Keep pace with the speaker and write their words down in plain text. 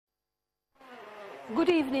Good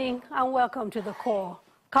evening and welcome to The Core,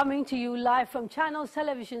 coming to you live from Channels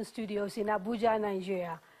Television Studios in Abuja,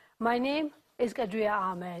 Nigeria. My name is Kadria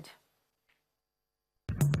Ahmed.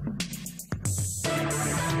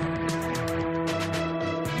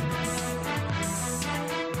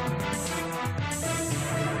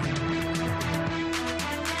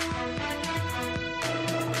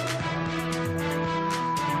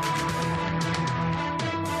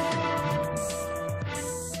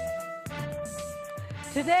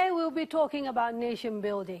 Today we'll be talking about nation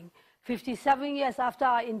building. 57 years after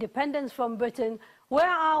our independence from Britain,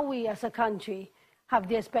 where are we as a country? Have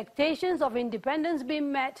the expectations of independence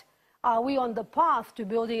been met? Are we on the path to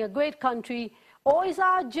building a great country, or is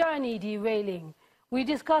our journey derailing? We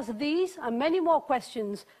discuss these and many more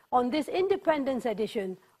questions on this Independence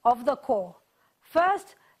edition of The Core.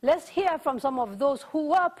 First, let's hear from some of those who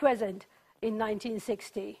were present in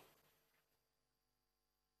 1960.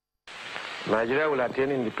 Nigeria will attain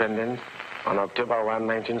independence on October 1,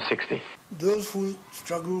 1960. Those who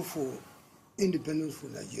struggle for independence for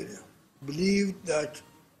Nigeria believe that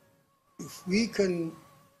if we can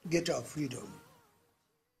get our freedom,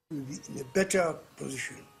 we'll be in a better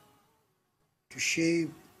position to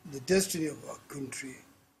shape the destiny of our country,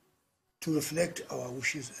 to reflect our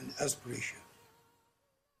wishes and aspirations.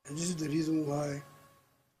 And this is the reason why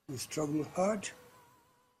we struggled hard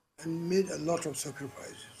and made a lot of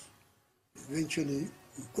sacrifices. Eventually,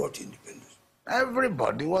 we got independence.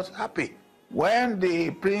 Everybody was happy. When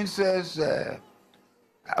the Princess of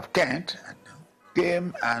Kent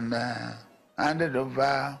came and handed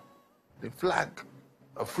over the flag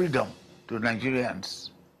of freedom to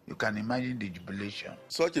Nigerians, you can imagine the jubilation.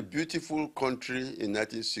 Such a beautiful country in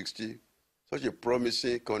 1960, such a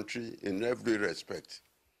promising country in every respect.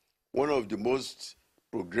 One of the most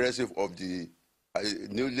progressive of the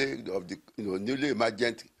newly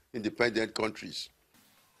emergent independent countries.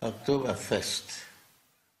 October 1st,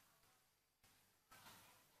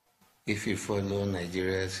 if you follow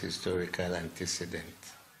Nigeria's historical antecedent,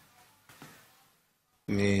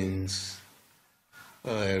 means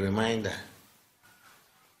a reminder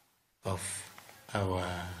of our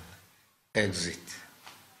exit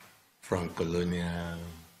from colonial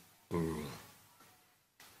rule.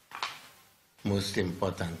 Most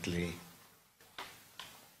importantly,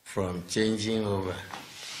 from changing over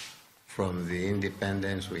from the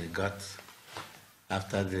independence we got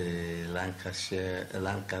after the Lancaster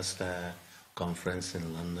Conference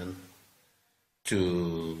in London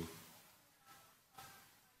to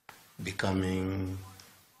becoming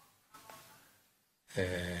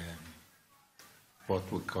what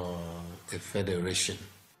we call a federation.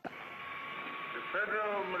 The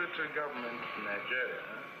federal military government in Nigeria.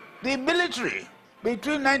 The military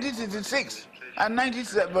between 1966 and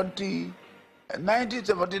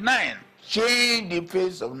 1979 changed the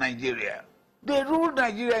face of Nigeria. They ruled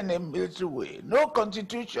Nigeria in a military way. No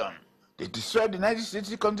constitution. They destroyed the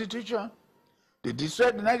 1960 constitution. They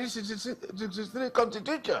destroyed the 1963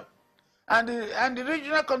 constitution and the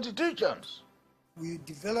regional constitutions. We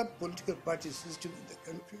developed political party system in the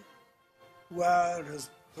country, whereas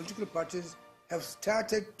political parties have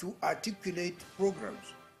started to articulate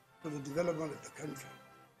programs for the development of the country.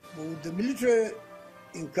 But with the military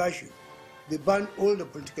incursion, they banned all the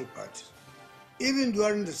political parties. Even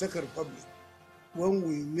during the Second Republic, when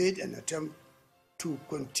we made an attempt to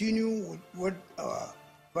continue with what our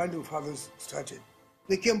founding fathers started,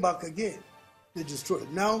 they came back again. They destroyed.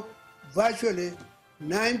 Now, virtually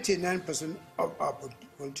 99% of our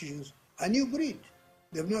politicians are new breed.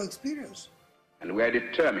 They have no experience. And we are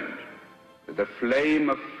determined that the flame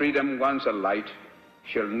of freedom once alight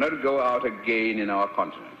shall not go out again in our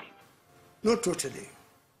continent. Not totally,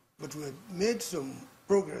 but we have made some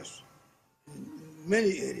progress in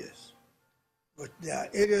many areas. But there are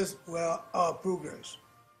areas where our progress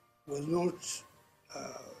was not,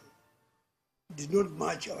 did not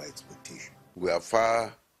match our expectation. We are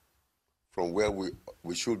far from where we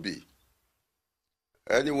should be.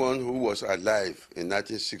 Anyone who was alive in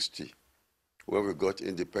 1960, when we got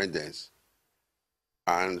independence,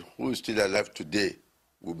 and who is still alive today,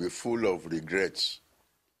 will be full of regrets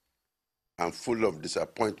and full of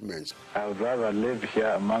disappointments. I would rather live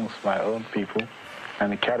here amongst my own people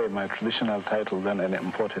and carry my traditional title than an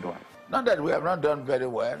imported one. Not that we have not done very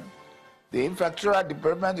well. The infrastructural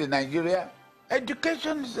development in Nigeria,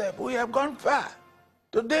 education, we have gone far.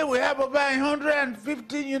 Today we have over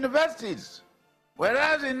 150 universities,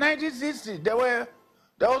 whereas in 1960 there was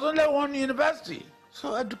only one university.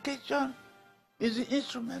 So education is the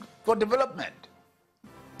instrument for development.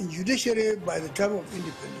 In judiciary, by the time of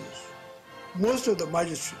independence, most of the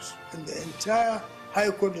magistrates and the entire High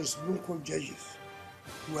Court and Supreme Court judges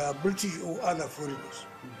were British or other foreigners.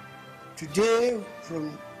 Today,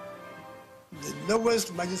 from the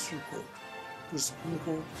lowest magistrate court to Supreme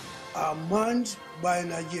Court, are manned by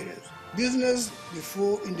Nigerians. Business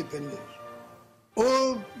before independence.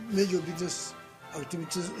 All major business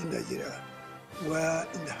activities in Nigeria were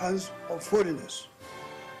in the hands of foreigners.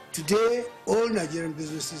 Today, all Nigerian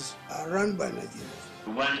businesses are run by Nigerians.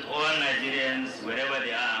 We want all Nigerians, wherever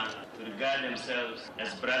they are, to regard themselves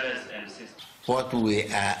as brothers and sisters. What we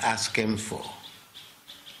are asking for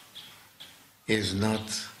is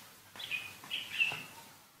not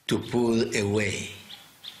to pull away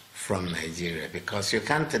from Nigeria, because you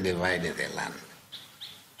can't divide the land.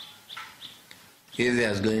 If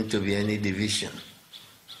there's going to be any division,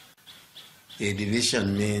 a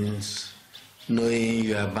division means knowing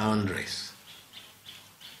your boundaries.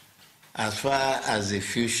 As far as the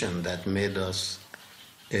fusion that made us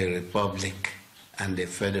a republic and a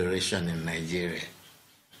federation in Nigeria,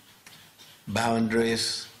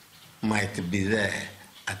 boundaries might be there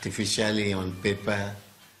artificially on paper,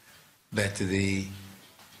 but the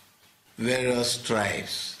various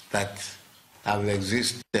tribes that have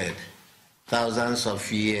existed thousands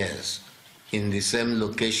of years in the same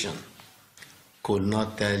location could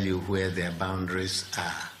not tell you where their boundaries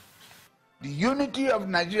are. The unity of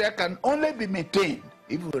Nigeria can only be maintained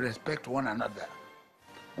if we respect one another.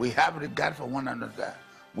 We have regard for one another.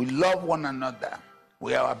 We love one another.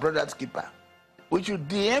 We are our brother's keeper. We should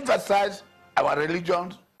de-emphasize our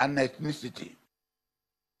religions and ethnicity.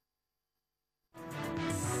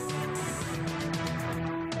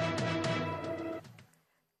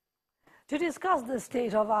 To discuss the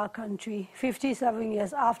state of our country 57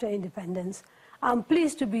 years after independence, I'm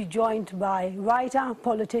pleased to be joined by writer,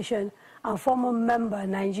 politician, and former member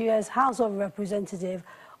Nigeria's House of Representatives,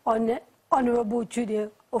 Honorable Chude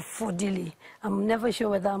Ofodili. I'm never sure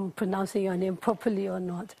whether I'm pronouncing your name properly or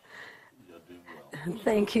not. You're doing well.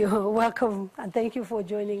 Thank you. Welcome, and thank you for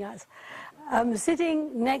joining us.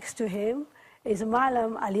 Sitting next to him is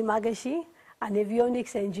Malam Ali Magashi, an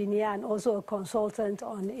avionics engineer and also a consultant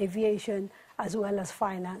on aviation as well as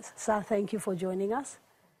finance. Sir, thank you for joining us.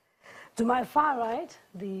 To my far right,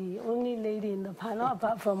 the only lady in the panel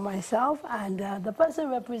apart from myself, and the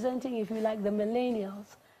person representing, if you like, the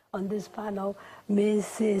millennials on this panel,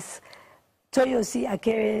 Mrs. Toyosi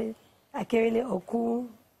Akerele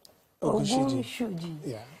Ogunshuji.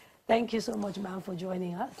 Yeah. Thank you so much, ma'am, for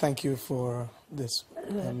joining us. Thank you for this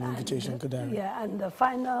invitation, Kadari. Yeah, and the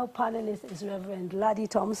final panelist is Reverend Laddie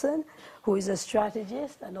Thompson, who is a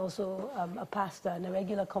strategist and also a pastor and a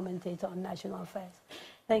regular commentator on national affairs.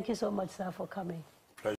 Thank you so much, sir, for coming.